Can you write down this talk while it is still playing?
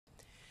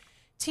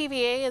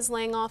TVA is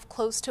laying off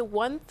close to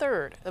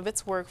 1/3 of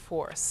its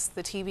workforce.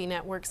 The TV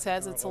network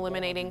says it's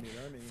eliminating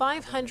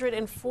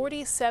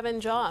 547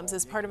 jobs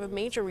as part of a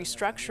major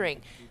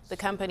restructuring. The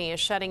company is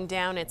shutting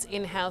down its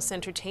in-house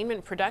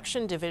entertainment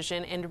production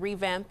division and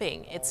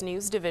revamping its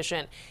news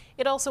division.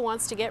 It also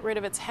wants to get rid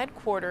of its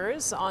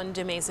headquarters on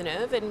de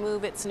Maisonneuve and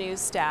move its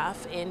news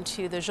staff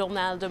into the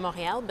Journal de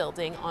Montréal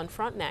building on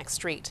Frontenac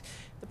Street.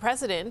 The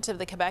president of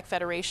the Quebec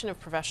Federation of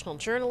Professional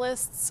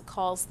Journalists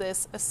calls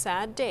this a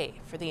sad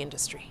day for the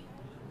industry.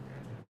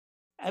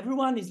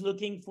 Everyone is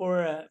looking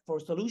for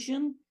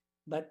solution,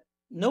 but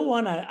no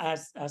one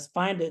has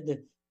find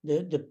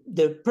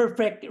the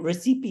perfect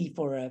recipe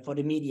for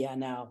the media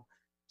now.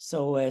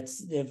 So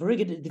it's a very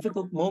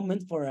difficult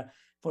moment for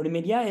the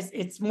media.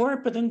 It's more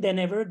important than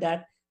ever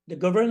that the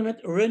government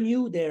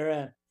renew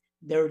their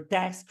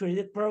tax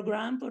credit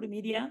program for the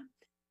media.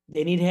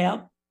 They need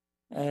help.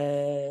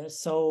 I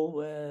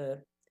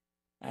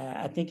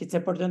think it's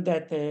important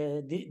that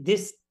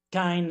this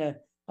kind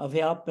of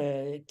help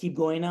keep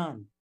going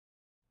on.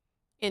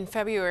 In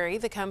February,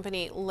 the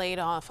company laid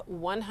off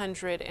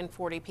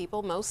 140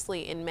 people,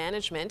 mostly in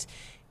management.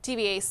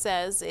 TVA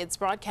says its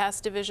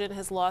broadcast division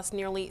has lost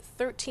nearly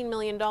 $13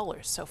 million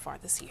so far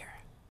this year.